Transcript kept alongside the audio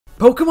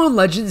Pokemon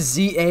Legends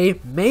ZA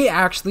may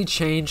actually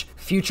change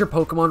future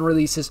Pokemon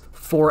releases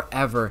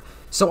forever.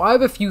 So I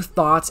have a few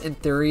thoughts and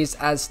theories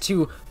as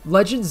to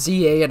Legends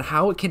ZA and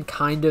how it can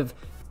kind of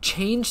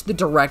change the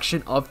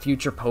direction of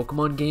future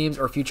Pokemon games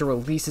or future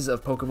releases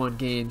of Pokemon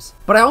games.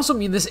 But I also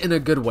mean this in a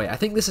good way. I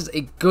think this is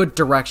a good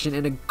direction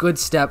and a good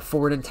step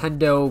for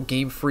Nintendo,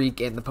 Game Freak,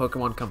 and the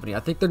Pokemon Company. I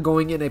think they're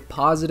going in a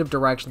positive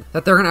direction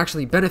that they're going to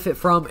actually benefit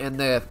from and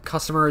the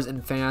customers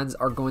and fans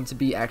are going to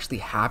be actually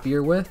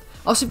happier with.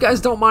 Also, if you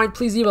guys don't mind,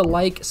 please leave a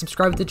like,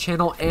 subscribe to the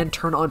channel, and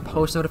turn on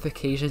post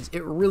notifications.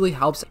 It really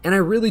helps, and I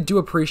really do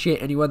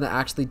appreciate anyone that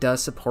actually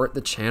does support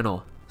the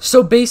channel.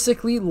 So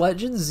basically,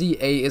 Legends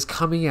ZA is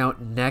coming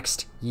out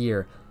next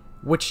year,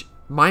 which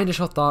my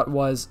initial thought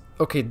was,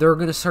 okay, they're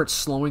going to start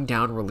slowing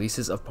down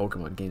releases of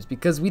Pokemon games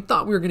because we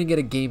thought we were going to get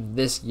a game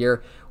this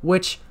year,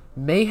 which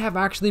may have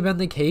actually been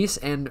the case,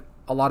 and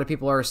a lot of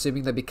people are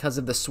assuming that because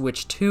of the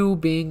Switch 2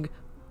 being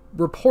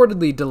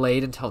reportedly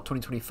delayed until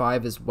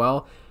 2025 as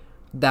well,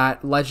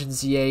 that Legends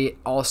ZA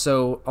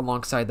also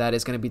alongside that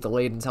is going to be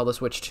delayed until the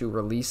Switch 2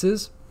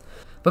 releases.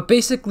 But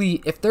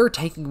basically, if they're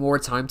taking more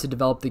time to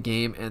develop the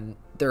game and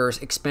they're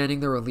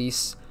expanding the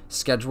release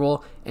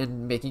schedule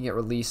and making it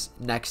release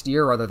next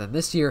year rather than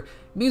this year,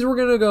 it means we're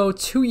going to go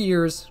 2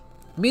 years.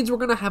 It means we're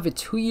going to have a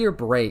 2-year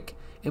break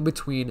in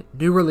between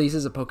new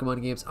releases of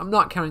Pokemon games. I'm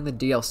not counting the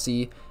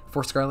DLC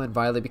for Scarlet and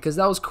Violet because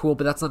that was cool,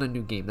 but that's not a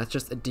new game. That's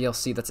just a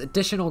DLC. That's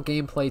additional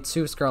gameplay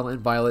to Scarlet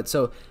and Violet.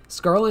 So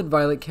Scarlet and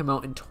Violet came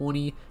out in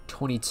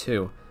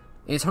 2022.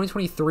 In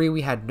 2023,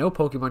 we had no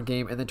Pokemon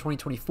game, and then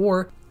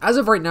 2024, as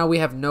of right now, we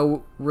have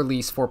no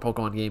release for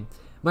Pokemon game.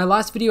 My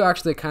last video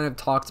actually kind of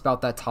talked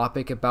about that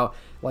topic, about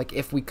like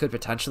if we could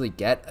potentially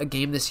get a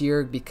game this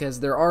year, because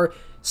there are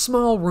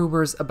small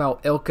rumors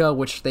about Ilka,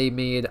 which they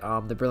made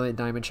the Brilliant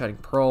Diamond Shining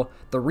Pearl,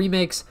 the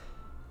remakes.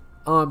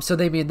 So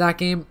they made that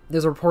game.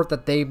 There's a report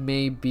that they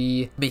may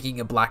be making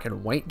a black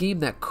and white game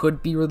that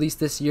could be released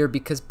this year,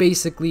 because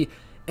basically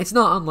it's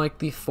not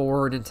unlikely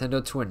for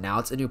Nintendo to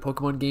announce a new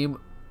Pokemon game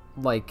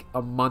like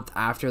a month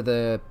after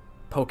the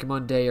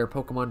Pokemon Day or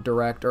Pokemon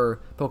Direct or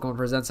Pokemon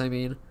Presents, I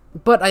mean.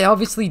 But I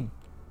obviously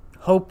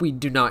hope we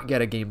do not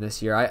get a game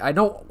this year. I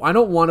don't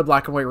want a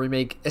black and white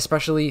remake,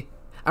 especially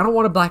I don't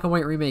want a black and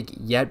white remake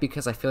yet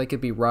because I feel like it'd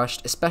be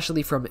rushed,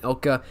 especially from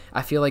Ilka.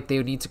 I feel like they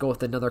would need to go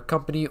with another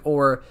company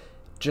or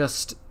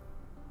just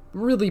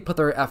really put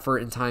their effort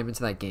and time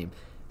into that game.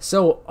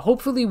 So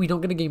hopefully we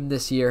don't get a game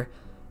this year,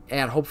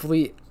 and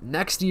hopefully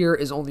next year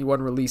is only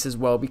one release as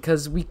well,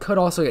 because we could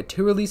also get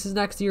 2 releases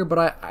next year,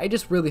 but I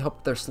just really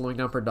hope they're slowing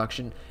down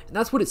production, and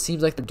that's what it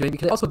seems like they're doing,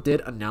 because they also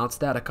did announce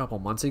that a couple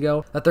months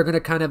ago, that they're going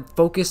to kind of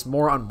focus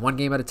more on one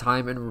game at a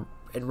time, and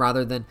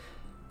rather than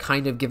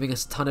kind of giving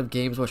us a ton of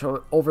games, which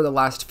over the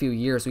last few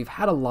years, we've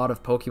had a lot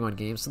of Pokemon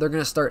games, so they're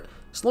going to start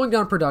slowing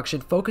down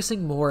production,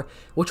 focusing more,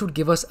 which would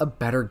give us a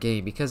better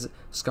game, because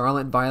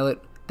Scarlet and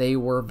Violet, they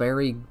were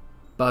very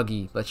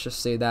buggy, let's just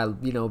say that,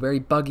 you know, very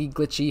buggy,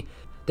 glitchy.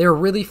 They were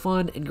really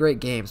fun and great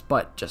games,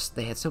 but just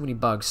they had so many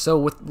bugs. So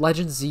with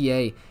Legends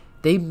ZA,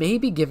 they may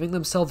be giving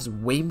themselves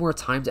way more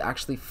time to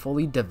actually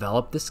fully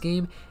develop this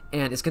game,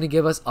 and it's going to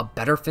give us a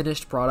better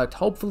finished product,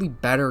 hopefully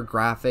better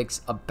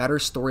graphics, a better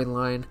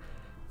storyline,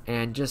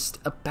 and just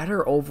a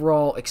better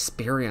overall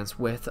experience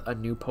with a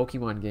new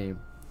Pokemon game.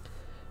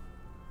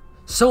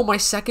 So my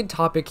second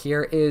topic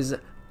here is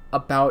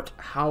about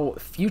how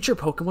future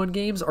Pokemon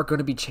games are going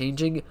to be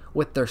changing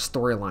with their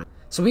storyline.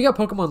 So we got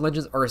Pokemon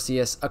Legends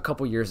Arceus a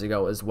couple years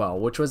ago as well,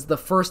 which was the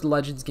first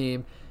Legends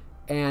game,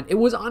 and it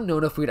was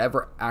unknown if we'd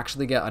ever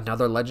actually get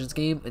another Legends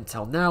game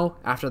until now,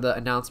 after the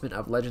announcement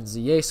of Legends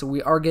ZA, so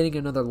we are getting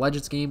another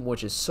Legends game,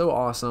 which is so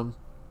awesome.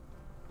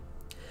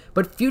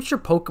 But future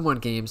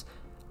Pokemon games,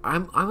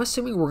 I'm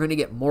assuming we're going to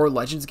get more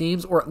Legends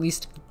games, or at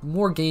least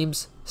more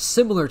games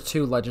similar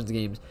to Legends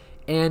games.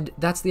 And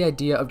that's the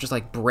idea of just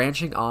like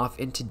branching off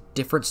into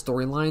different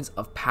storylines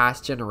of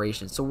past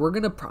generations. So we're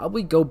going to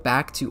probably go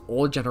back to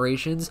old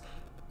generations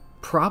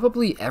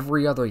probably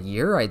every other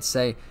year, I'd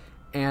say,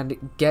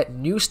 and get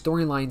new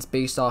storylines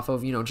based off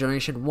of, you know,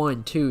 generation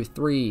 1, 2,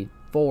 3,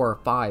 4,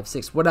 5,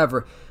 6,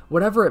 whatever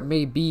it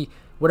may be,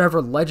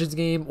 whatever Legends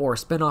game or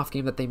spin-off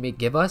game that they may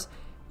give us.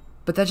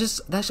 But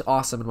that's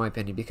awesome in my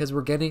opinion, because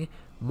we're getting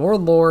more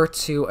lore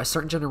to a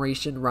certain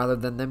generation rather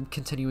than them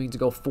continuing to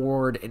go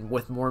forward and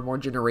with more and more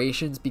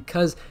generations,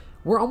 because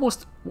we're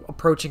almost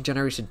approaching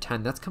generation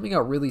 10. That's coming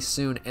out really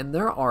soon, and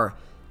there are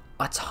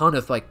a ton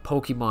of like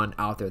Pokemon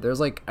out there.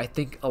 There's like, I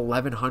think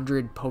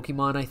 1100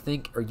 Pokemon, I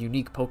think, or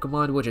unique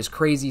Pokemon, which is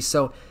crazy.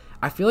 So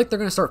I feel like they're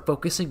going to start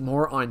focusing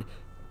more on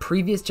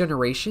previous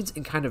generations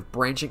and kind of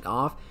branching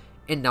off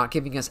and not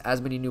giving us as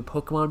many new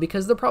Pokemon,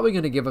 because they're probably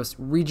going to give us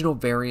regional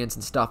variants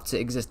and stuff to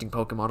existing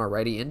Pokemon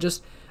already, and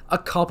just a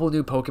couple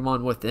new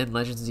Pokemon within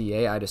Legends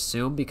ZA, I'd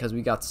assume, because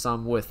we got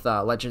some with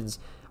Legends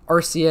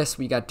Arceus,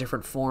 we got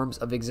different forms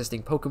of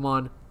existing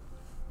Pokemon.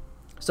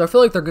 So I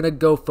feel like they're going to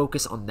go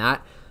focus on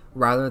that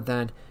rather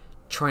than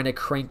trying to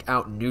crank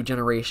out new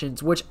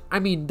generations, which, I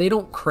mean, they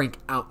don't crank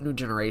out new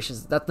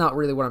generations. That's not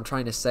really what I'm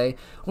trying to say.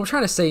 What I'm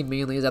trying to say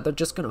mainly is that they're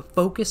just going to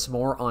focus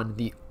more on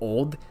the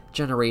old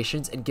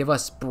generations and give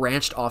us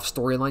branched off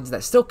storylines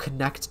that still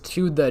connect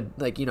to the,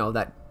 like, you know,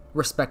 that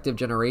respective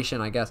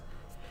generation, I guess,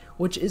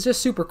 which is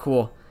just super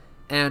cool.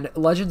 And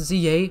Legend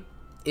ZA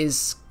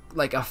is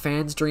like a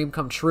fan's dream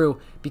come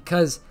true,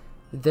 because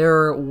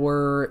there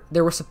were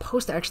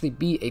supposed to actually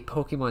be a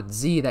Pokemon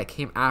Z that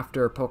came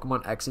after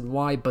Pokemon X and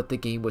Y, but the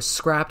game was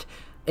scrapped.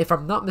 If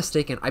I'm not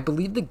mistaken, I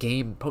believe the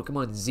game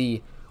Pokemon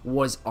Z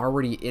was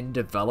already in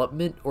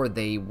development, or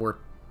they were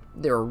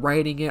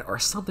writing it or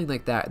something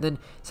like that. And then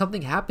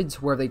something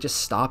happens where they just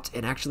stopped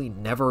and actually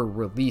never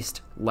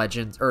released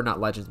Legends, or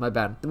not Legends, my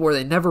bad, where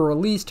they never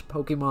released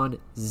Pokemon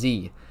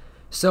Z.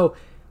 So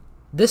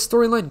this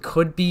storyline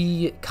could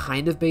be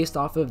kind of based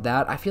off of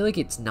that. I feel like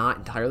it's not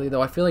entirely,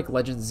 though. I feel like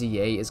Legend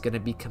ZA is going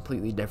to be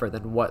completely different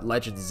than what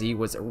Legend Z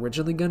was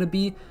originally going to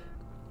be.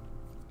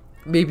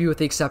 Maybe with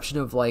the exception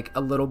of like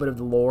a little bit of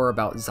the lore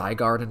about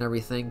Zygarde and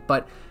everything.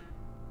 But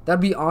that'd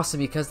be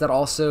awesome, because that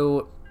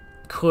also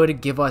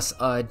could give us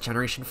a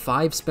Generation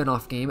 5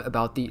 spin-off game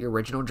about the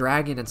original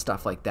dragon and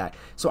stuff like that.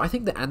 So I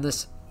think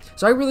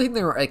I really think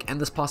there are like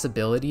endless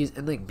possibilities,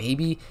 and like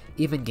maybe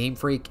even Game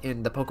Freak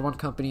and the Pokemon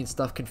Company and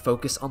stuff can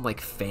focus on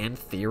like fan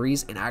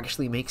theories and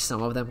actually make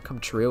some of them come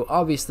true,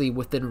 obviously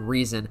within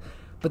reason.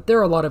 But there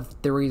are a lot of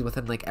theories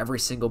within like every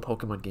single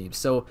Pokemon game.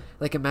 So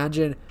like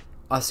imagine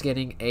us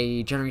getting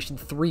a Generation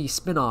 3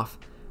 spin-off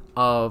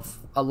of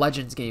a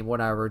Legends game,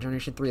 whatever,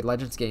 Generation 3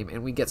 Legends game,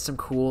 and we get some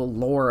cool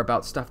lore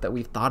about stuff that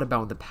we've thought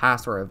about in the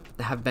past or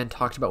have been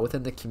talked about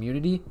within the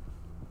community.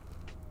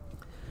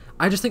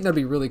 I just think that'd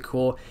be really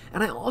cool.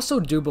 And I also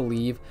do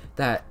believe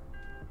that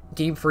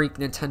Game Freak,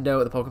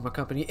 Nintendo, the Pokemon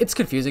Company, it's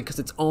confusing because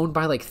it's owned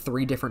by like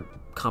 3 different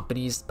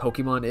companies.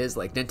 Pokemon is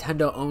like,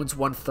 Nintendo owns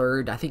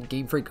 1/3, I think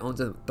Game Freak owns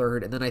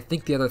 1/3, and then I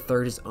think the other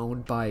third is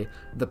owned by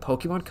the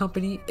Pokemon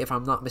Company, if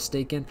I'm not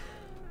mistaken.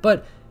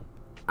 But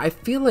I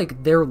feel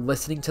like they're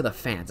listening to the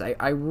fans.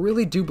 I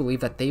really do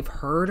believe that they've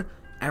heard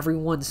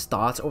everyone's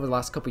thoughts over the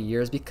last couple of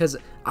years, because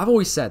I've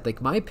always said,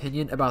 like, my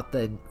opinion about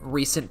the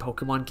recent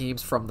Pokemon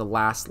games from the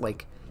last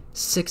like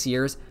 6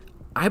 years,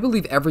 I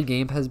believe every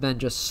game has been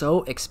just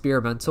so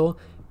experimental.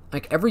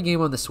 Like, every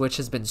game on the Switch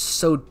has been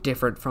so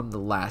different from the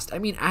last. I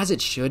mean, as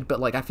it should, but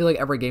like I feel like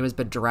every game has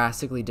been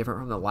drastically different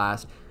from the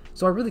last.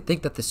 So I really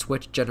think that the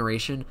Switch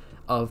generation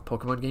of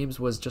Pokemon games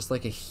was just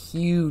like a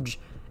huge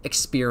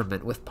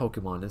experiment with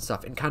Pokemon and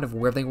stuff, and kind of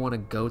where they want to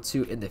go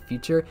to in the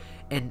future.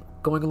 And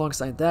going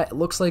alongside that, it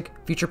looks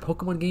like future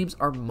Pokemon games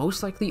are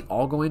most likely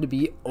all going to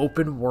be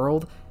open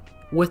world,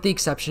 with the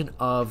exception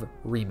of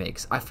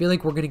remakes. I feel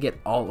like we're going to get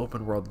all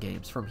open world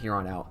games from here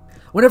on out.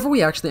 Whenever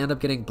we actually end up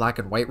getting Black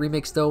and White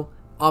remakes, though,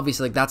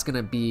 obviously like that's going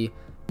to be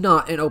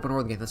not an open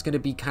world game. That's going to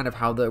be kind of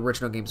how the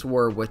original games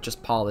were, with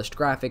just polished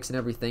graphics and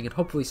everything, and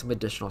hopefully some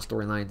additional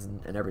storylines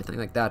and everything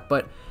like that.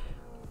 But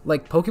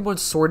like Pokemon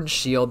Sword and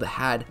Shield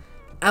had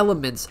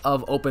elements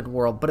of open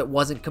world, but it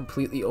wasn't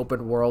completely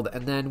open world.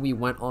 And then we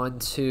went on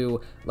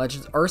to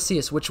Legends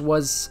Arceus, which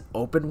was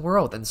open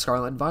world, and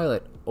Scarlet and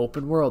Violet,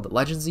 open world.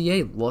 Legends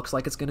EA looks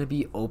like it's going to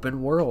be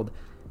open world.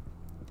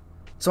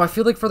 So I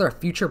feel like for their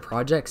future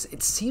projects,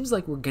 it seems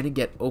like we're going to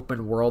get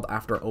open world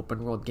after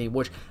open world game,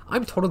 which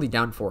I'm totally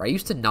down for. I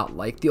used to not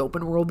like the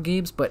open world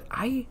games, but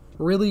I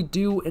really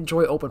do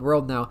enjoy open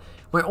world now.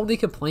 My only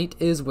complaint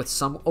is with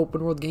some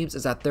open world games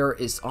is that there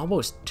is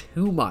almost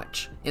too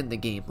much in the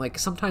game. Like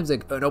sometimes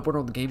like an open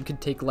world game can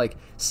take like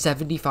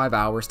 75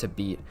 hours to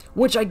beat,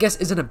 which I guess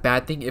isn't a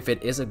bad thing if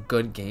it is a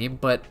good game,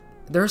 but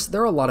there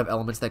are a lot of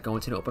elements that go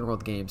into an open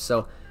world game.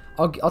 So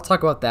I'll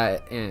talk about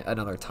that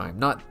another time,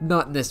 not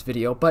in this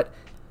video. But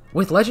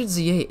with Legends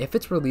ZA, if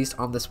it's released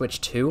on the Switch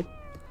too,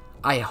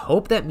 I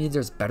hope that means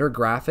there's better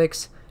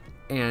graphics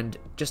and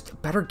just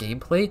better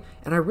gameplay,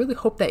 and I really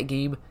hope that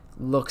game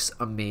looks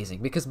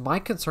amazing, because my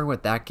concern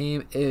with that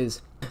game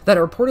is that it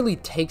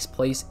reportedly takes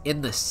place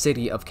in the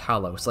city of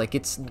Kalos. Like,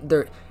 it's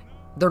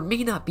there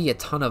may not be a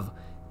ton of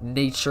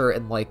nature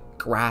and like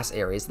grass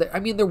areas. I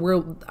mean,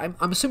 I'm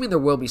assuming there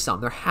will be some.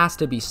 There has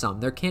to be some.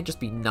 There can't just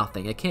be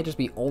nothing. It can't just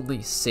be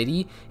only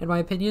city, in my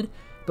opinion.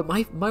 But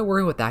my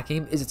worry with that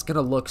game is it's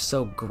gonna look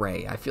so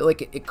gray. I feel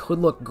like it could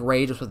look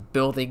gray just with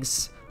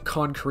buildings,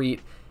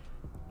 concrete.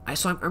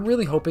 So I'm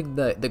really hoping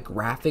the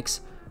graphics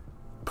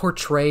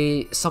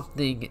portray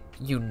something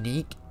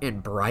unique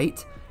and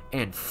bright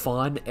and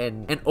fun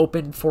and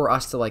open for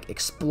us to like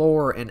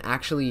explore and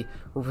actually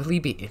really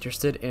be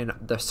interested in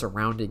the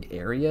surrounding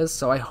areas.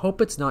 So I hope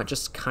it's not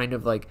just kind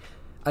of like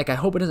I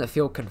hope it doesn't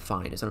feel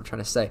confined, is what I'm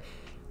trying to say.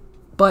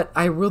 But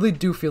I really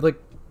do feel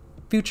like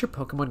future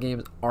Pokemon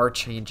games are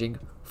changing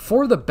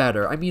for the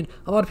better. I mean,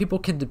 a lot of people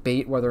can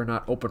debate whether or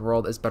not open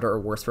world is better or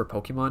worse for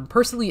Pokemon.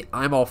 Personally,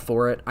 I'm all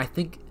for it. I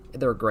think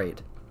they're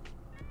great.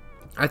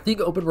 I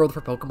think open world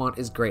for Pokemon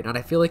is great, and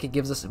I feel like it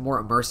gives us a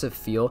more immersive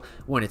feel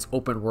when it's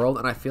open world,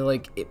 and I feel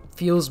like it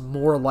feels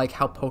more like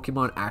how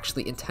Pokemon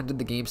actually intended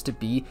the games to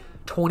be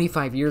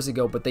 25 years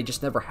ago, but they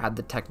just never had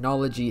the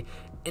technology,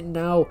 and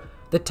now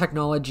the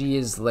technology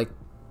is like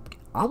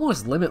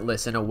almost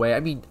limitless in a way. I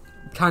mean,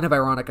 kind of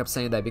ironic I'm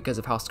saying that because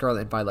of how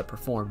Scarlet and Violet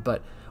performed,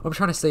 but what I'm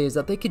trying to say is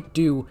that they could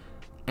do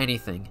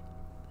anything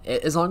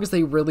as long as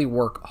they really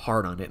work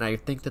hard on it, and I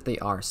think that they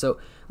are. So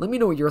let me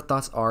know what your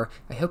thoughts are.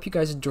 I hope you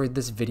guys enjoyed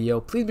this video.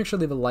 Please make sure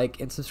to leave a like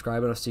and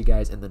subscribe, and I'll see you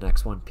guys in the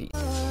next one.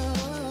 Peace.